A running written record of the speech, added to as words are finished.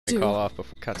to call off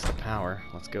before it cuts the power.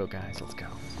 Let's go, guys. Let's go.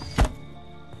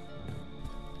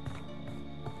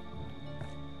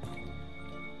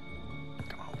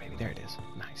 Come on, baby. There it is.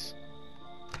 Nice.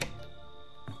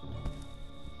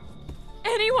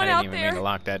 Anyone out even there? mean to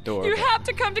lock that door. You have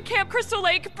to come to Camp Crystal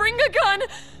Lake. Bring a gun.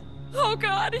 Oh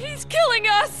God, he's killing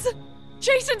us.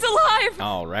 Jason's alive.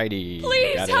 Alrighty.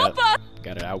 Please help us.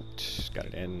 Got it out. Got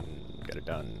it in. Got it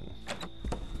done.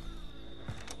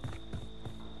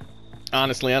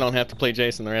 Honestly, I don't have to play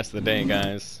Jason the rest of the day,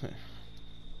 guys.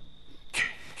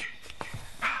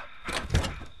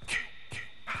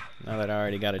 Now that I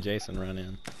already got a Jason run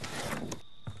in.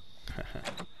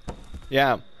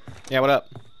 Yeah. Yeah, what up?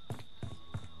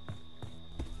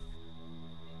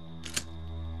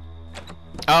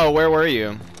 Oh, where were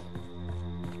you?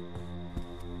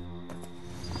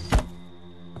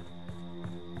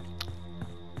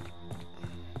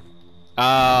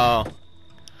 Oh.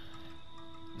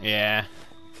 Yeah.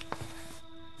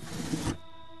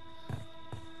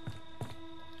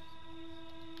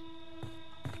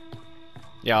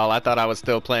 Y'all, I thought I was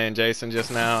still playing Jason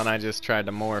just now, and I just tried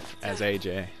to morph as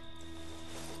AJ.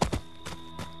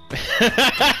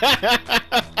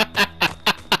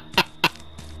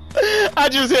 I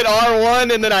just hit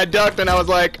R1 and then I ducked and I was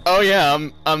like, oh yeah,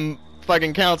 I'm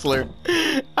fucking counselor.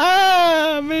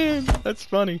 Ah, man, that's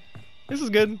funny. This is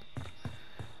good.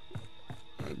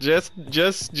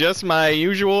 Just my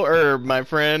usual herb, my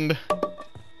friend.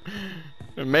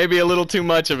 Maybe a little too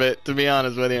much of it, to be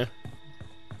honest with you.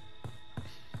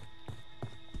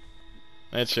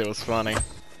 That shit was funny.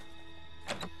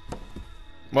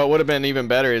 What would have been even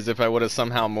better is if I would have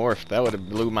somehow morphed. That would have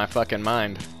blew my fucking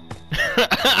mind.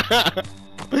 That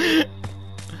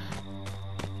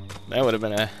would have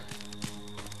been a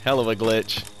hell of a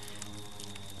glitch.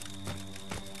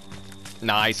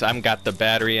 Nice, I've got the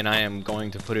battery and I am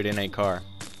going to put it in a car.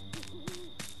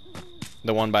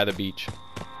 The one by the beach.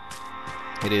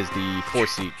 It is the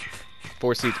 4-seat.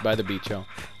 4 seats by the beach, yo.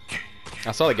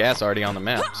 I saw the gas already on the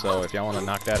map, so if y'all want to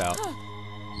knock that out.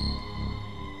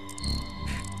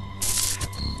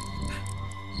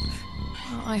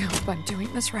 Oh, I hope I'm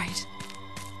doing this right.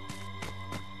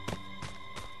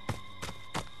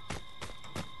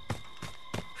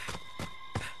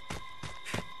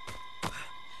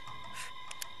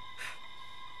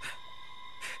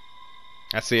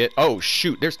 I see it. Oh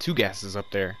shoot, there's 2 gases up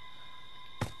there.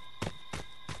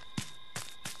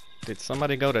 Did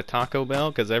somebody go to Taco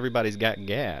Bell? Because everybody's got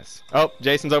gas. Oh,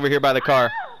 Jason's over here by the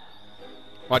car.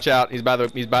 Watch out, he's by the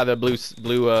blue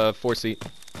 4-seat.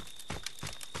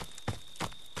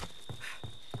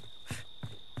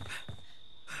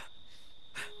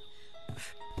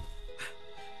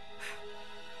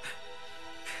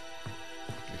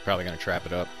 He's probably gonna trap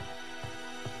it up.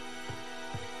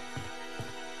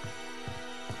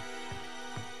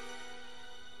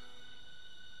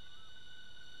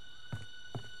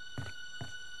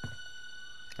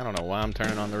 I don't know why I'm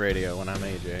turning on the radio when I'm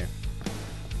AJ.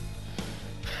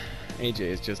 AJ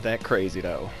is just that crazy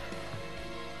though.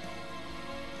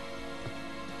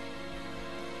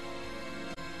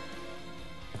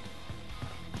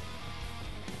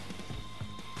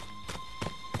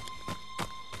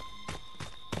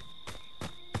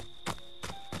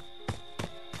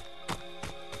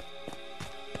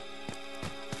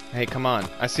 Hey, come on.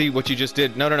 I see what you just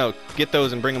did. No, no, no. Get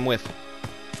those and bring them with.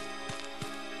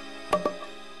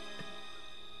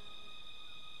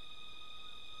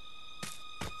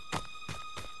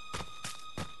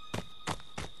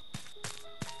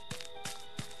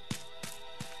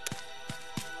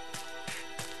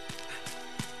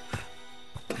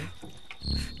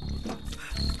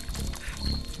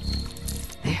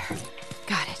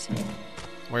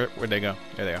 Where'd they go?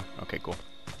 There they are. Okay, cool.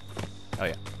 Oh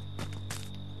yeah.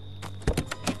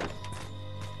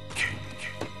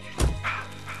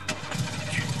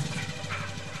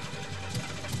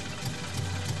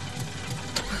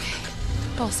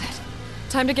 Okay, all set.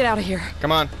 Time to get out of here.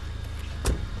 Come on.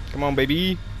 Come on,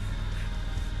 baby.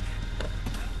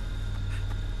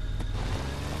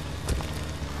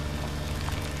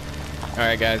 All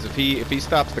right, guys. If he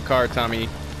stops the car, Tommy,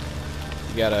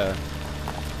 you gotta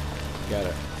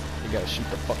shoot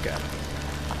the fuck out of him.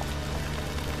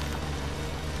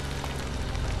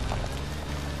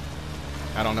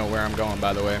 I don't know where I'm going,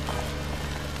 by the way.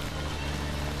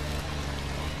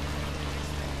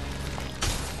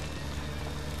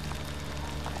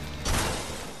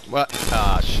 What?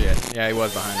 Ah, shit. Yeah, he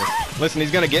was behind us. Listen,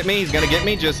 he's gonna get me. He's gonna get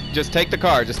me. Just take the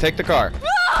car. Just take the car.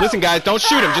 Listen, guys, don't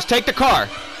shoot him. Just take the car.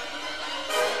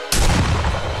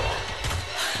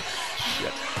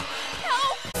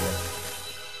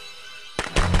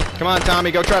 Come on, Tommy,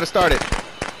 go try to start it.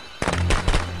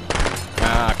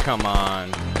 come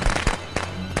on.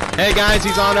 Hey guys,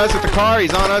 he's on us at the car.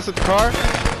 He's on us at the car.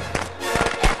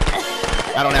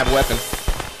 I don't have a weapon.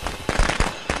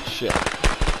 Shit.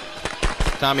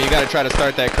 Tommy, you gotta try to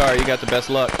start that car. You got the best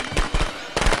luck.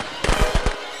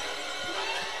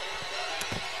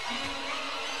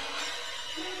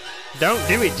 Don't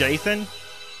do it, Jason.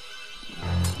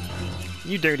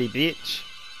 You dirty bitch.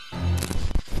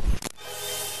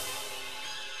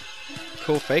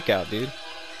 Cool fake out, dude.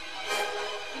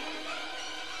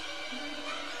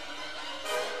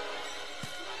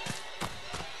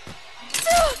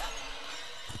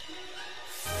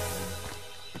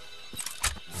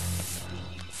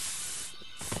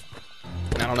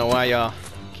 I don't know why y'all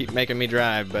keep making me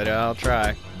drive, but I'll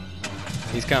try.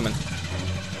 He's coming.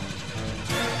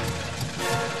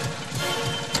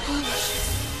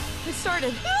 It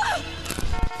started.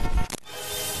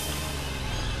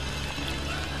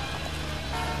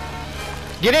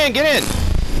 Get in, get in!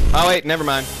 Oh wait, never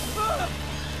mind.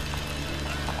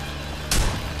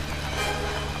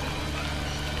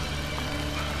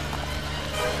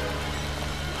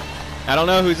 I don't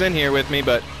know who's in here with me,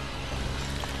 but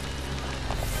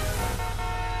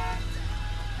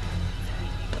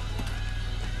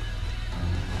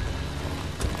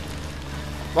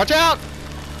watch out!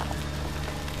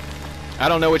 I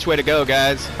don't know which way to go,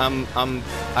 guys. I don't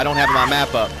have my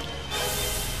map up.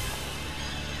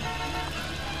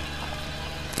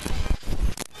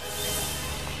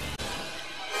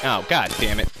 Oh, god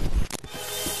damn it.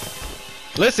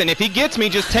 Listen, if he gets me,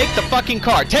 just take the fucking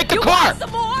car. Take the car! Want some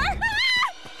more?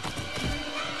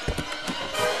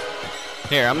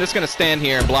 Here, I'm just gonna stand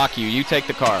here and block you. You take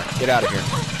the car. Get out of here.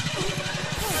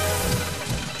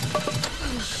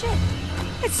 Oh shit!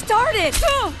 It started.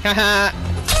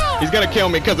 Haha. He's gonna kill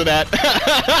me because of that.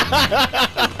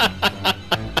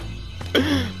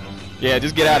 Yeah,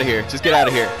 just get out of here. Just get out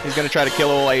of here. He's gonna try to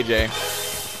kill old AJ.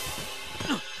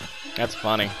 That's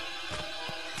funny.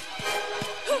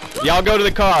 Y'all go to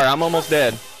the car. I'm almost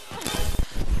dead.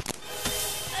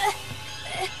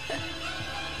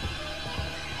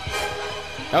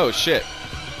 Oh shit.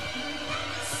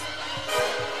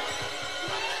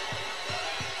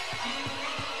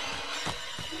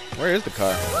 Where is the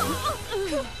car?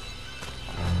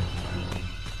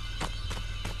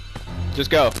 Just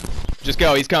go. Just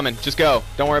go. He's coming. Just go.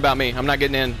 Don't worry about me. I'm not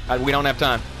getting in. We don't have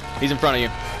time. He's in front of you.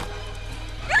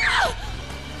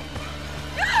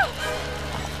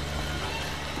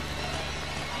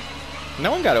 No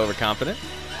one got overconfident.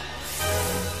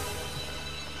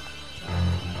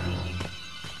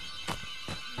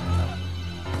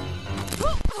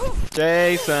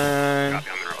 Jason.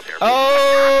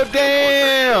 Oh,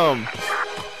 damn.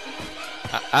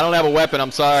 I don't have a weapon.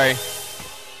 I'm sorry.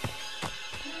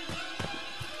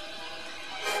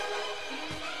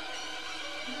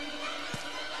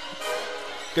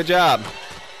 Good job.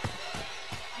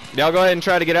 Y'all go ahead and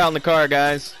try to get out in the car,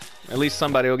 guys. At least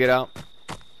somebody will get out.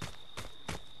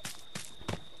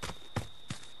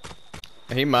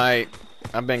 He might.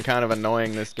 I've been kind of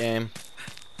annoying this game.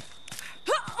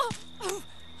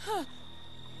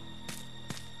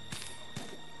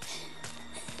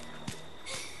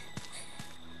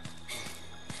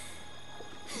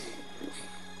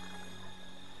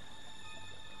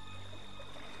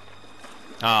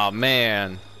 Oh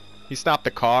man. He stopped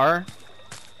the car?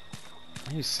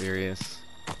 Are you serious?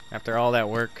 After all that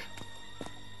work?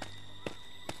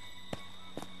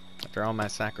 After all my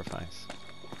sacrifice?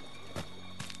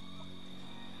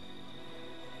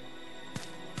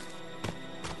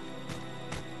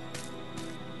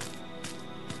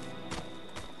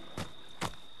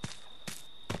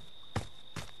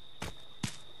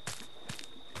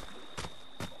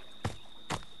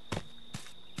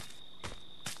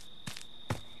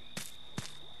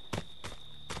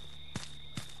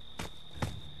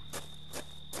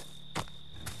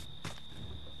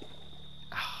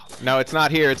 No, it's not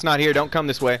here. It's not here. Don't come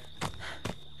this way.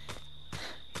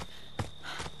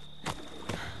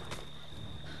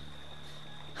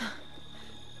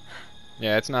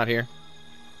 Yeah, it's not here.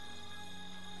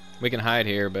 We can hide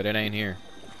here, but it ain't here.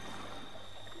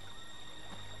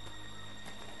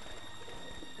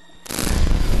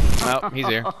 Oh, he's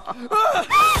here.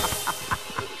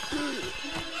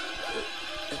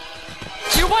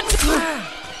 You want to...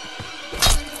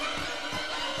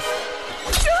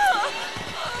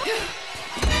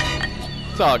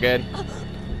 It's all good.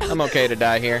 I'm okay to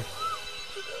die here.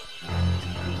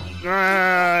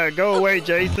 Go away,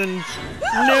 Jason.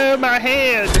 No, my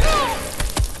head.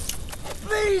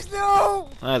 Please, no!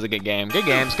 That was a good game. Good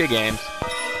games, good games.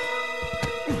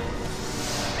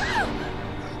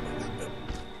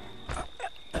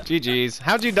 GG's.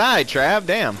 How'd you die, Trav?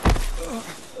 Damn.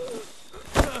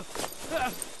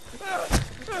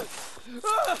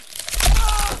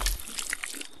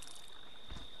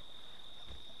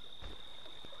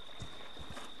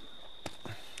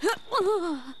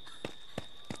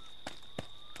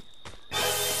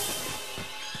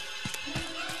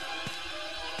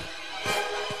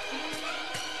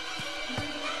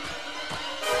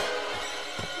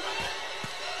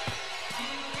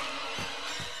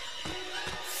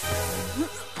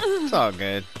 It's all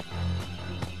good.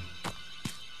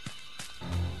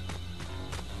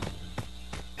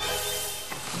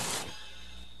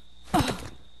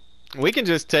 We can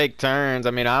just take turns.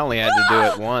 I mean, I only had to do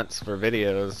it once for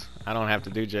videos. I don't have to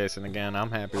do Jason again.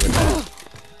 I'm happy with that.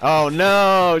 Oh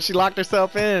no! She locked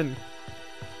herself in.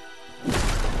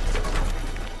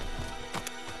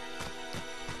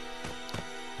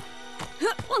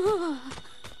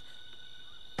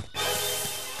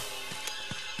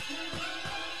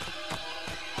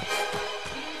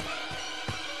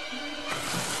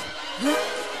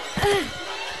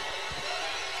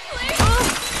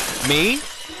 Me? No,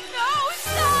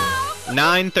 stop!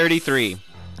 9:33.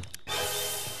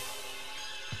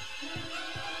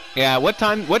 Yeah, what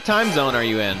time zone are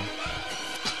you in?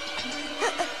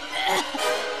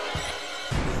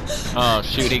 Oh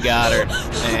shoot, he got her.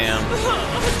 Damn.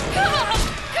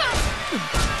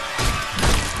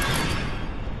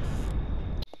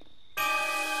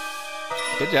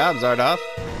 Good job, Zardoff.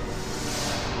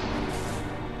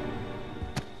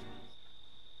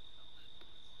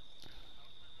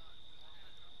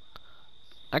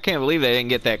 I can't believe they didn't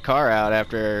get that car out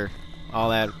after all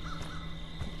that.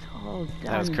 It's all done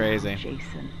That was crazy. now,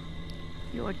 Jason.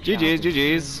 Your job GG's, is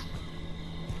GG's.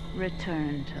 through.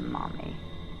 Return to mommy.